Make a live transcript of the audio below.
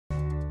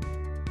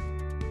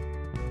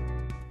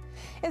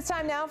It's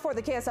time now for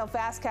the KSL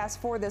Fastcast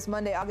for this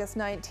Monday, August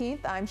 19th.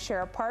 I'm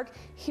Shara Park.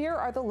 Here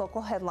are the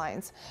local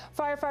headlines.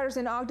 Firefighters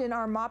in Ogden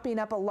are mopping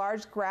up a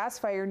large grass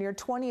fire near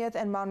 20th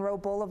and Monroe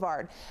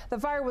Boulevard. The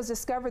fire was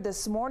discovered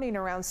this morning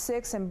around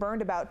 6 and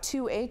burned about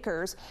 2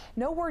 acres.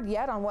 No word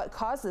yet on what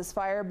caused this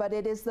fire, but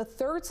it is the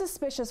third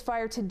suspicious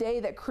fire today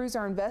that crews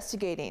are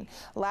investigating.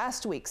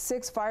 Last week,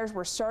 6 fires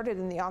were started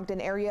in the Ogden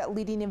area,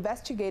 leading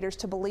investigators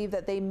to believe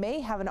that they may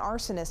have an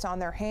arsonist on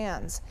their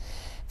hands.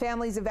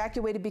 Families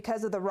evacuated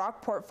because of the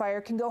Rockport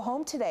fire can go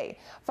home today.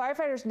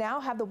 Firefighters now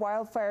have the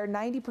wildfire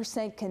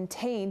 90%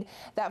 contained.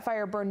 That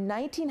fire burned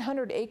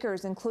 1,900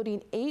 acres,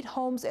 including 8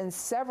 homes and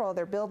several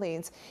other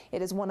buildings.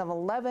 It is one of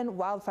 11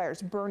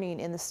 wildfires burning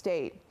in the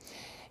state.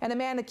 And a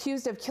man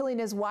accused of killing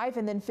his wife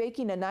and then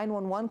faking a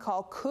 911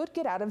 call could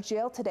get out of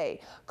jail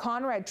today.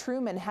 Conrad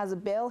Truman has a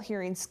bail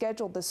hearing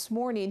scheduled this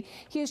morning.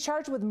 He is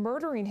charged with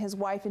murdering his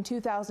wife in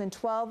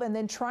 2012 and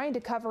then trying to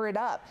cover it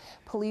up.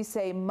 Police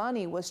say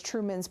money was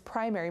Truman's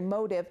primary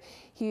motive.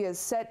 He is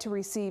set to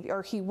receive,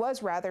 or he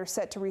was rather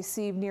set to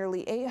receive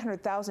nearly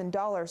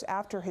 $800,000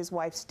 after his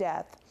wife's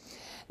death.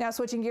 Now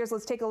switching gears,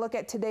 let's take a look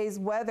at today's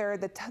weather.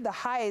 The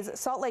highs: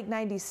 Salt Lake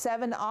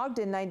 97,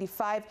 Ogden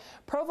 95,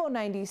 Provo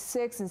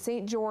 96, and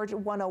St. George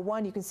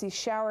 101. You can see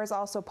showers,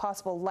 also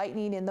possible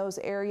lightning in those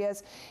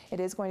areas. It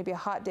is going to be a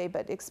hot day,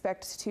 but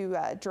expect to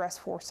dress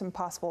for some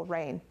possible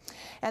rain.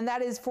 And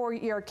that is for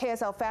your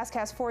KSL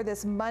Fastcast for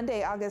this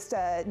Monday, August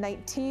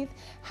 19th.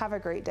 Have a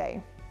great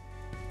day.